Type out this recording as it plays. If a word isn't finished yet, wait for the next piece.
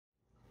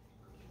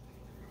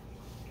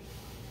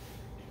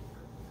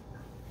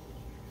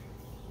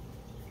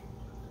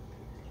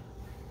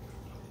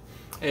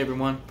Hey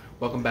everyone,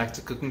 welcome back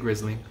to Cooking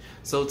Grizzly.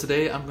 So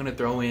today I'm going to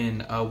throw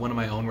in one of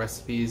my own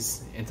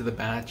recipes into the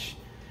batch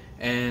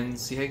and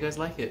see how you guys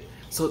like it.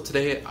 So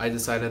today I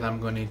decided I'm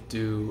going to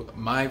do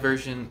my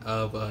version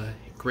of a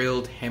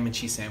grilled ham and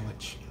cheese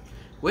sandwich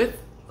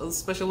with a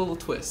special little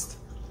twist.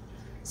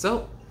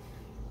 So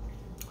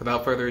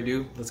without further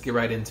ado, let's get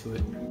right into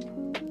it.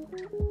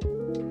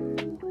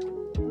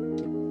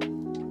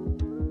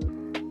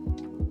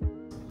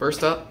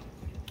 First up,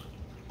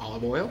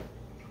 olive oil.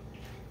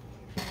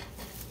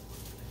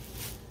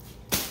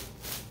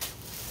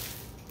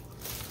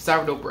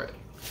 Sourdough bread.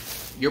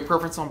 Your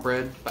preference on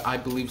bread, but I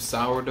believe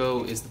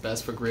sourdough is the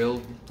best for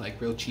grilled, like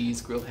grilled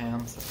cheese, grilled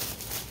ham. So,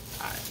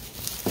 alright.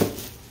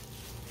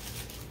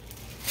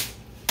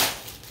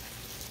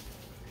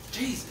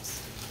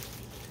 Jesus.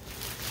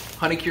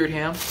 Honey cured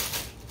ham.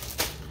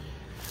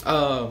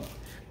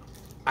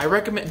 I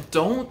recommend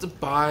don't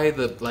buy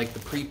the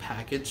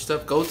pre-packaged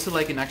stuff. Go to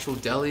like an actual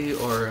deli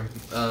or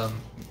I'm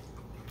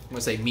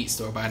gonna say meat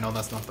store, but I know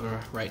that's not the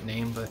right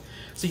name. But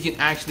so you can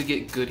actually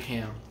get good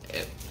ham,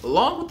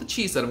 along with the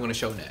cheese that I'm gonna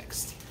show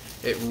next.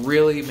 It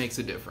really makes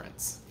a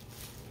difference.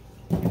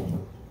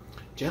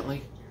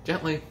 Gently,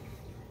 gently.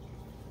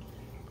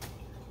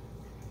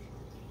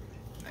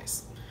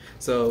 Nice.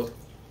 So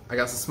I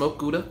got some smoked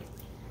Gouda.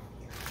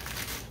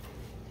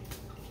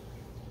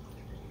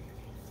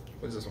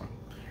 What is this one?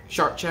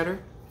 Sharp cheddar.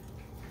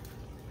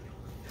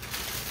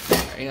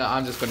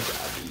 I'm just gonna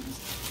grab these.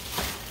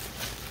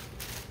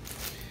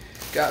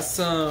 Got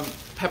some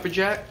pepper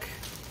jack,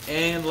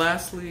 and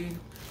lastly,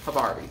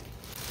 Havarti.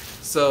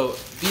 So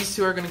these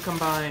two are gonna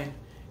combine,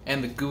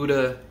 and the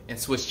Gouda and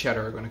Swiss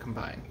cheddar are gonna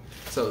combine.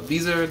 So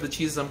these are the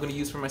cheeses I'm gonna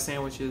use for my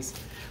sandwiches.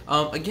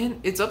 Again,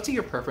 it's up to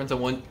your preference on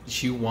what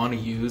you want to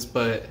use,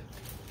 but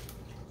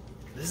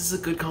this is a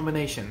good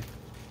combination.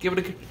 Give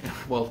it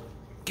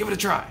a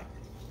try.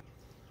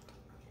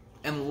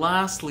 And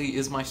lastly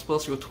is my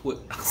special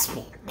twist.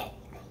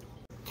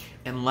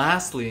 And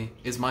lastly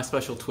is my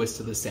special twist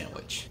to the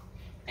sandwich.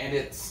 And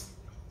it's...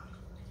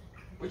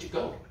 Where'd you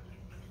go?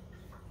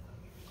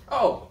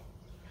 Oh!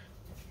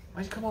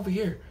 Why'd you come over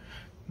here?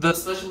 The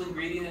special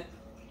ingredient...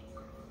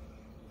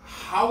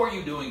 How are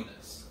you doing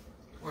this?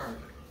 Where are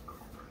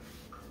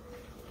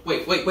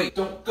you? Wait,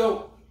 don't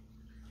go!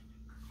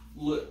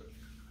 Look.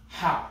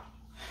 How?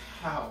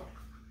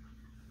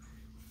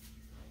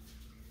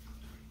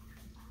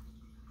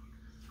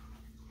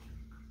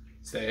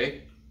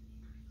 Say...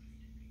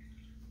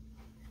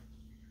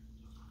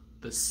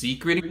 The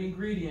secret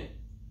ingredient.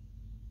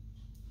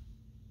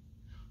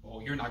 Oh,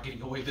 you're not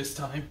getting away this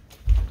time.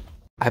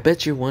 I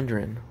bet you're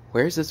wondering,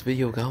 where's this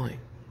video going?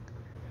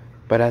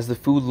 But as the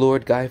food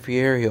lord Guy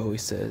Fieri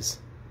always says,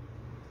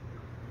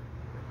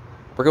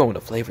 we're going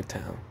to Flavor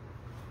Town.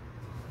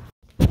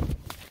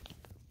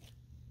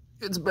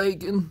 It's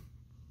bacon.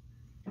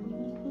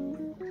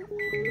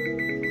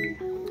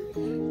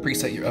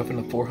 Preset your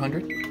oven to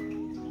 400.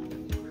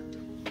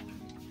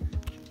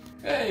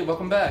 Hey,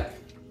 welcome back.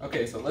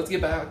 Okay, so let's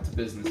get back to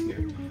business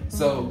here.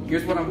 So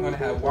here's what I'm gonna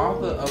have. While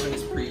the oven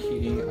is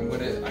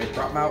preheating, I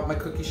drop out my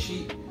cookie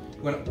sheet.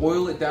 I'm gonna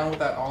oil it down with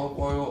that olive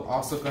oil.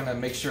 Also gonna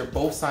make sure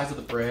both sides of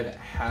the bread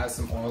has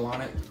some oil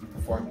on it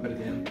before I put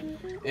it in.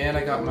 And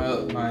I got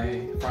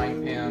my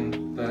frying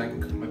pan that I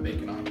can cook my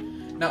bacon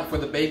on. Now for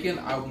the bacon,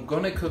 I'm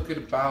gonna cook it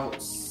about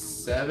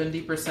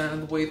 70% of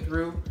the way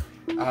through.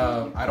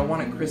 I don't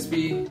want it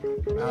crispy,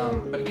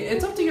 but again,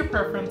 it's up to your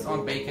preference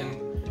on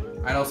bacon.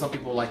 I know some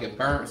people like it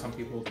burnt, some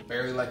people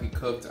barely like it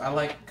cooked. I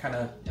like kind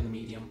of in the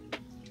medium.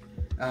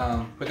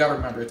 But gotta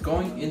remember, it's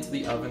going into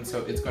the oven,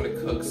 so it's gonna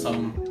cook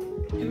some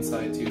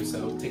inside too,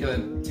 so take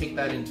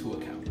that into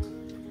account.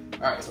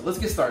 All right, so let's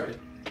get started.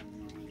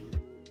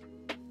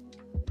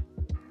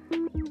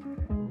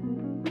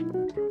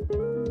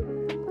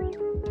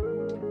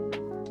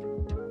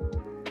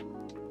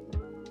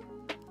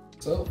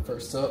 So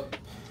first up,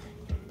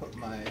 put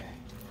my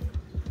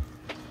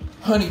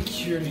honey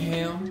cured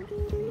ham.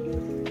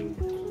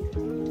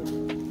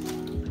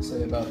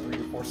 Say about 3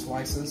 or 4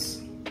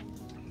 slices.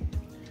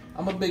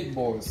 I'm a big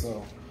boy,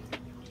 so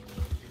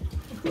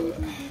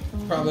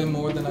probably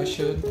more than I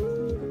should.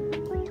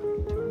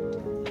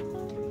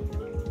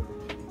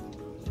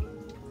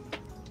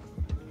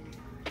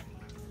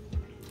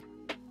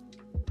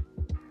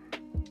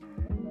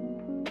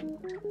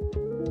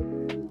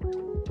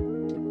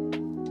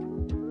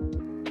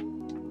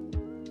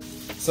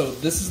 So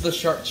this is the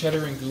sharp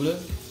cheddar and Gouda.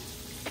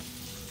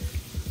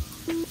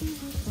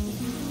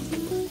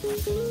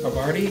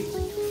 Havarti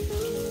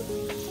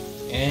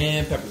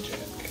and pepper jack.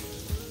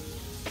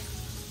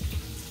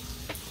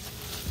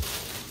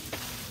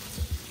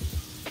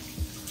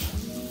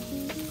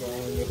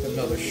 Going with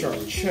another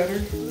sharp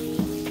cheddar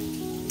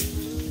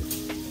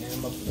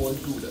and my boy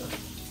Gouda.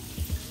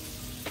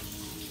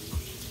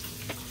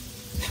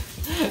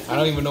 I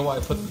don't even know why I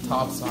put the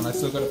tops on. I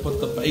still gotta put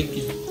the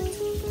bacon.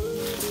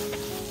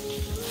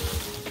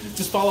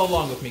 Just follow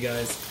along with me,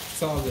 guys.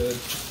 It's all good.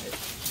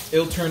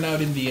 It'll turn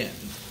out in the end.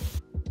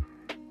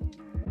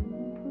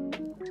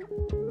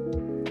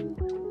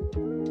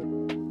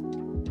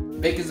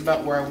 Bacon's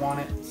about where I want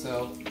it,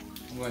 so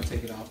I'm going to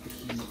take it off the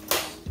heat.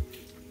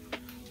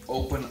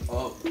 Open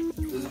up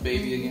this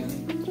baby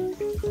again.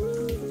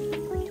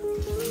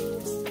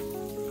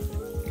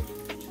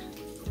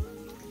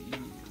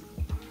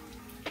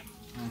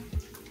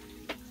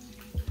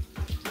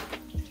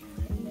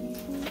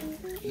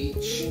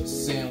 Each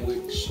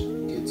sandwich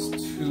gets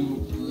 2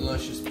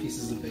 luscious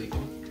pieces of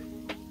bacon.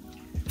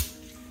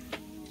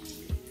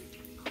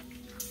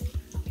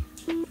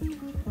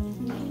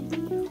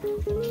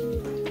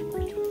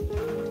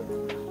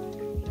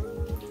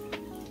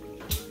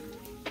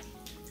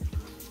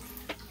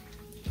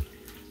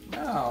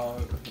 Now,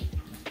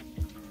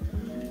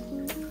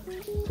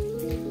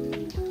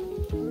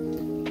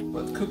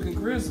 but Cooking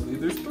Grizzly,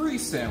 there's 3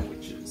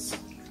 sandwiches.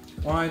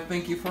 Why,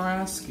 thank you for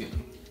asking.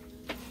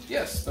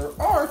 Yes, there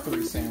are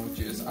 3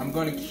 sandwiches. I'm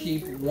going to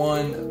keep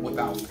one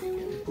without bacon.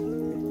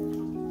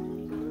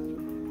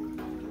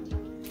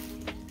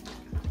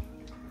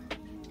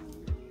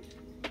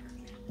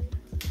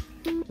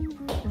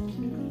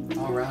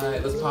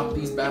 Alright, let's pop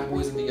these bad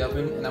boys in the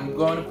oven, and I'm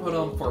going to put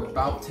them for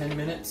about 10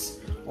 minutes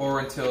or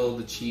until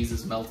the cheese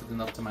is melted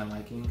enough to my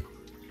liking.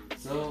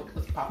 So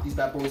let's pop these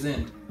bad boys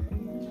in.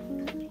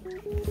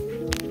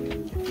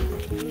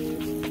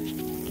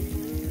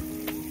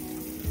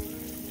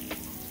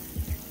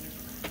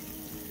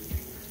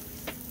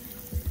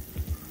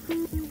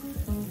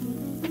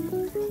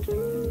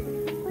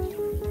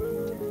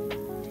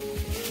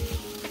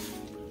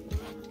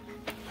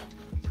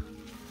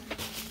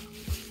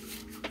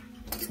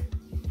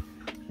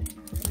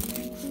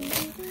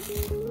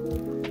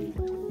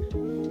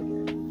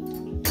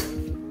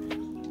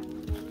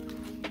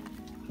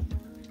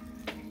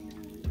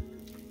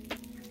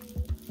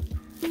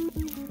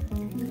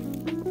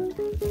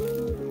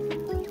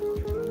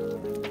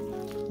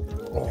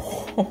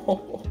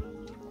 Oh.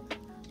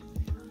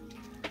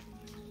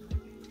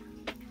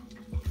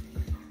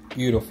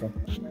 Beautiful,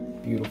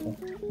 beautiful.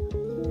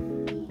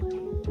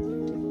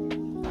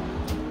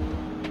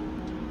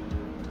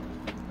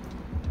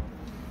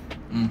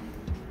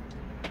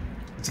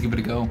 Let's give it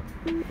a go.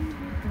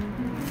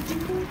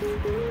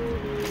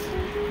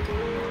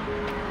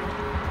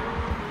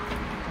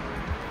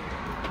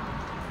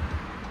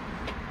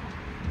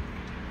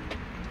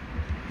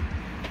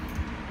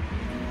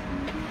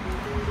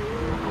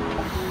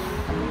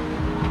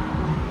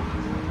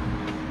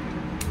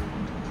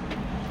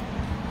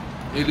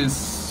 It is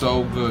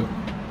so good.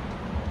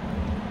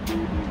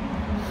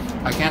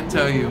 I can't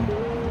tell you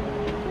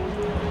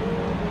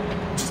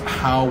just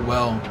how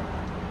well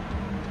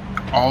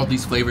all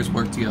these flavors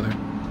work together.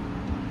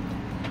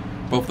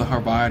 Both the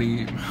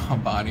Havarti,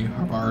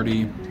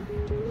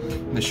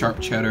 and the sharp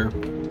cheddar.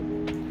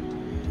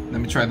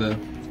 Let me try the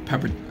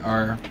pepper.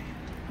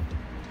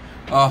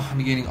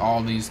 I'm getting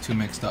all these two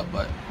mixed up,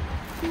 but.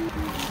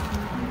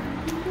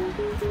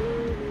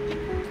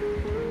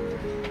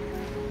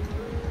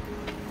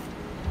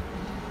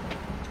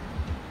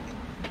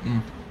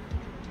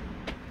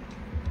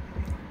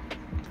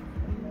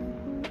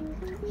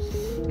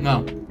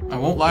 No, I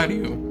won't lie to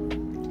you.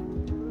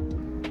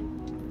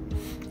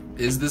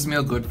 Is this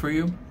meal good for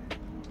you?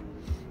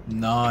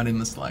 Not in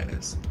the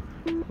slightest.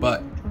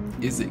 But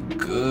is it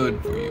good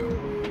for you?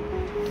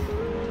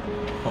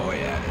 Oh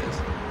yeah, it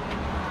is.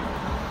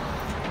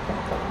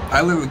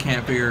 I literally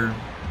can't figure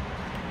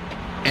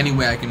any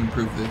way I can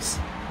improve this.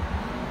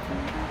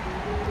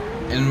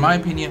 In my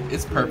opinion,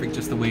 it's perfect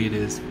just the way it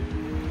is.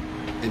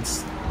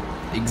 It's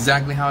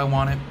exactly how I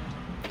want it.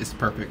 It's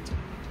perfect.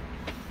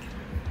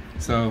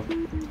 So,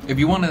 if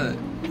you want to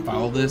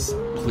follow this,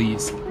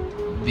 please.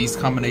 These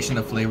combination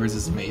of flavors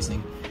is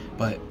amazing,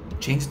 but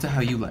change it to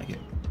how you like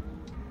it.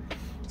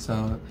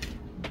 So,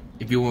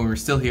 if you were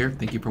still here,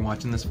 thank you for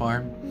watching this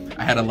far.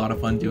 I had a lot of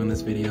fun doing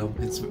this video.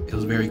 It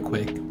was very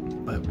quick,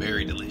 but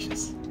very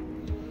delicious.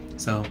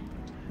 So,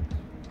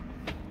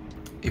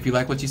 if you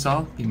like what you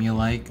saw, give me a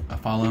like, a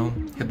follow,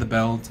 hit the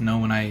bell to know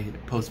when I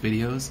post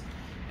videos,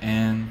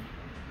 and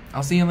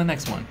I'll see you in the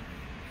next one.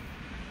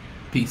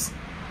 Peace.